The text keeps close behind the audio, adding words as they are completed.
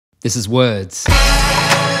This is Words.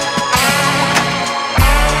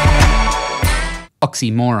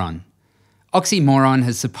 Oxymoron. Oxymoron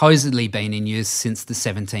has supposedly been in use since the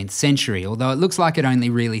 17th century, although it looks like it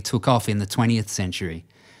only really took off in the 20th century.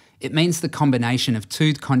 It means the combination of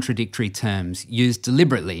two contradictory terms used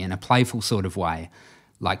deliberately in a playful sort of way,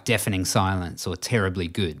 like deafening silence or terribly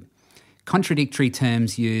good. Contradictory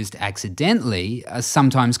terms used accidentally are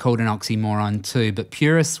sometimes called an oxymoron too, but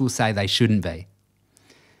purists will say they shouldn't be.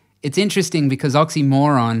 It's interesting because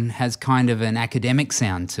oxymoron has kind of an academic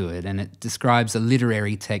sound to it and it describes a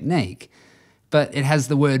literary technique, but it has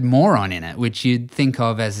the word moron in it, which you'd think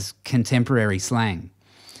of as contemporary slang.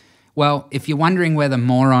 Well, if you're wondering whether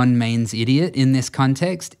moron means idiot in this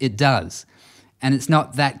context, it does. And it's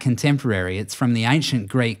not that contemporary, it's from the ancient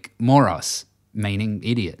Greek mōros, meaning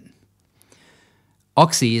idiot.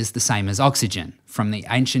 Oxy is the same as oxygen, from the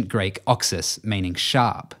ancient Greek oxus, meaning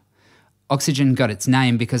sharp. Oxygen got its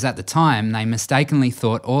name because at the time they mistakenly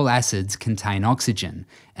thought all acids contain oxygen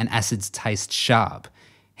and acids taste sharp,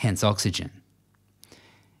 hence oxygen.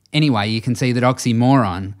 Anyway, you can see that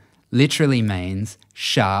oxymoron literally means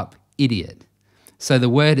sharp idiot. So the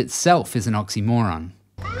word itself is an oxymoron.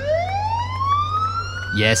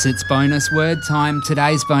 Yes, it's bonus word time.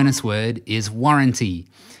 Today's bonus word is warranty.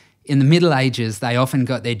 In the Middle Ages, they often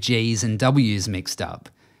got their G's and W's mixed up,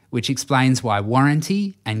 which explains why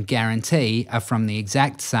warranty and guarantee are from the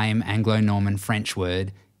exact same Anglo-Norman French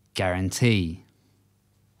word, guarantee.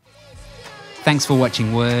 Thanks for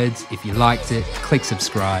watching Words. If you liked it, click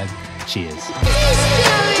subscribe.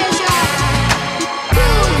 Cheers.